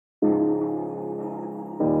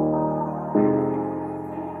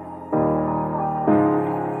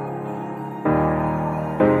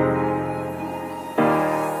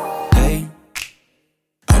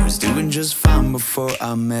just fine before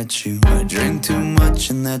I met you. I drink too much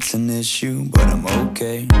and that's an issue, but I'm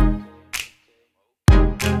okay.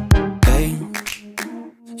 Hey,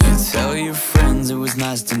 you tell your friends it was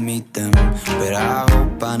nice to meet them, but I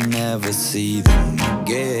hope I never see them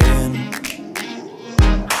again.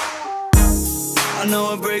 I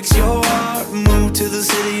know it breaks your heart. Moved to the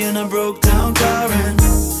city in a broke down car, and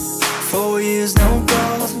 4 years no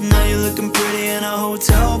calls. Now you're looking pretty in a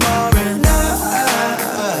hotel bar, and I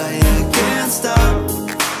can't stop.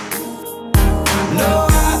 No,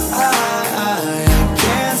 I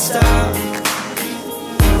can't stop.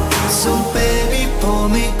 So baby, pull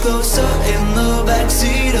me closer in the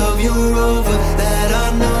backseat of your Rover that I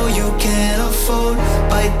know you can't afford.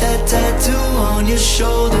 Bite that tattoo on your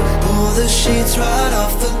shoulder. Pull the sheets right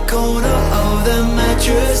off the corner of the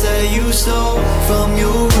mattress that you stole from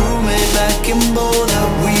your roommate back in Boulder.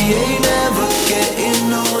 We ain't ever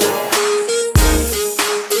getting older.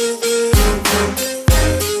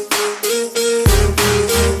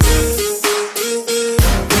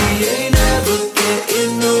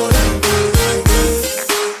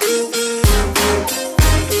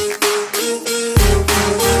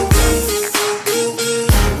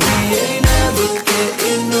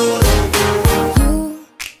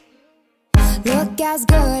 As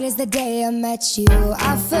good as the day I met you.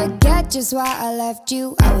 I forget just why I left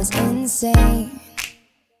you. I was insane.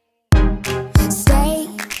 Stay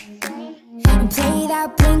and play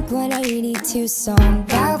that Blink-182 song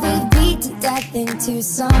that we beat to death in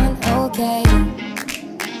Tucson. Okay,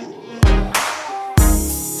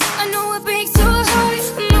 I know it breaks your heart.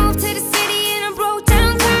 Moved to the city in a broke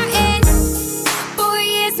down car, and 4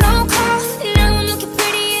 years no call. Now I'm looking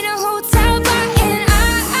pretty in a hotel bar, and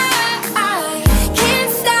I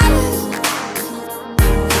can't stop.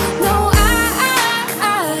 No, I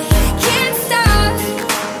can't stop.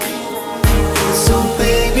 So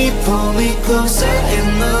baby, pull me closer in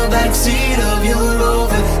the backseat of your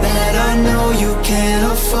Rover that I know you can't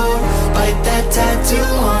afford. Bite that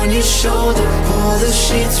tattoo on your shoulder. Pull the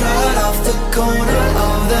sheets right off the corner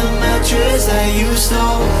of the mattress that you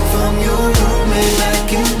stole from your roommate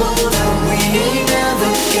back in Boulder. We ain't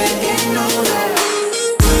never getting older.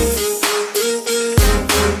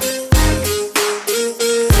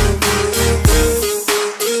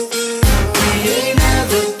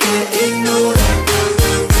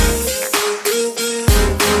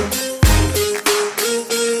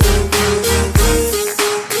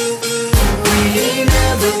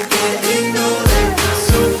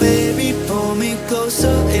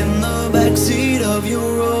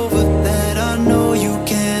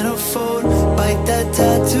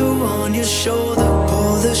 Shoulder,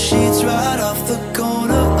 pull the sheets right off the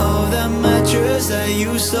corner of that mattress that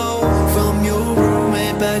you stole